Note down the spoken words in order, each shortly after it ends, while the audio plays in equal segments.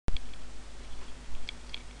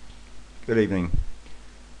Good evening.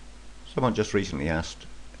 Someone just recently asked,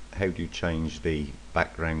 how do you change the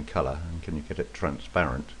background colour and can you get it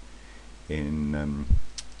transparent in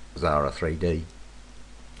Xara3D?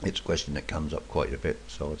 It's a question that comes up quite a bit,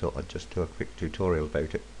 so I thought I'd just do a quick tutorial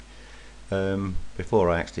about it. Before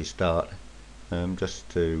I actually start, just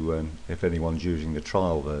to, if anyone's using the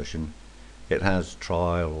trial version, it has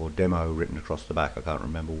trial or demo written across the back. I can't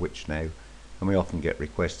remember which now, and we often get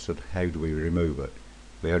requests of how do we remove it.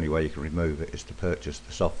 The only way you can remove it is to purchase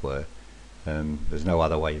the software. There's no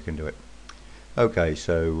other way you can do it. Okay,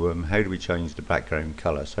 so how do we change the background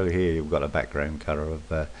colour? So here you've got a background colour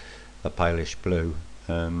of a palish blue.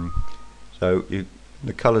 So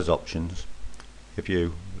the colours options, if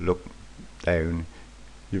you look down,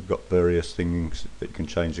 you've got various things that you can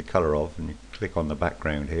change the colour of, and you click on the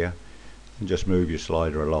background here and just move your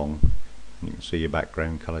slider along and you can see your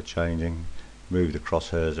background colour changing. Move the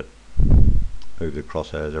crosshairs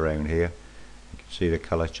around here, you can see the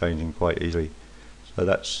colour changing quite easily. So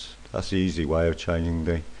that's the easy way of changing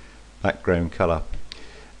the background colour.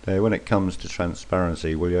 Now when it comes to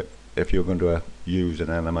transparency, if you're going to use an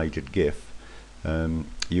animated GIF,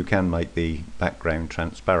 you can make the background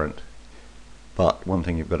transparent, but one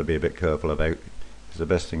thing you've got to be a bit careful about is the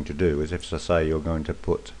best thing to do is, if say you're going to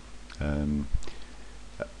put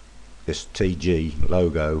this TG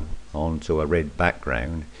logo onto a red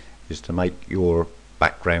background, is to make your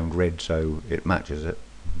background red so it matches it.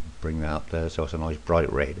 Bring that up there so it's a nice bright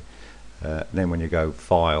red. Then when you go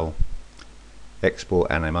File, Export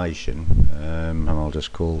Animation, and I'll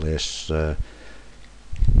just call this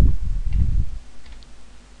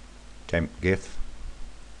Temp GIF,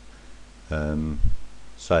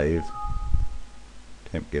 save.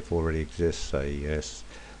 Temp GIF already exists, say yes.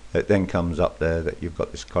 It then comes up there that you've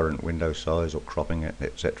got this current window size or cropping it,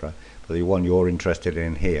 etc. But the one you're interested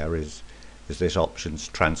in here is this option's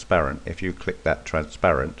transparent. If you click that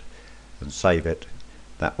transparent and save it,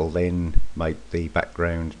 that will then make the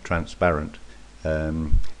background transparent.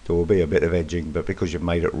 There will be a bit of edging, but because you've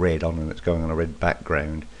made it red on and it's going on a red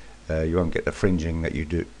background, you won't get the fringing that you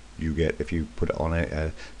get if you put it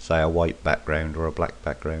on say a white background or a black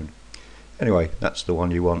background. Anyway, that's the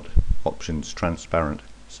one you want. Options transparent.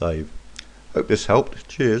 Save. Hope this helped.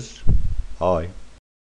 Cheers. Bye.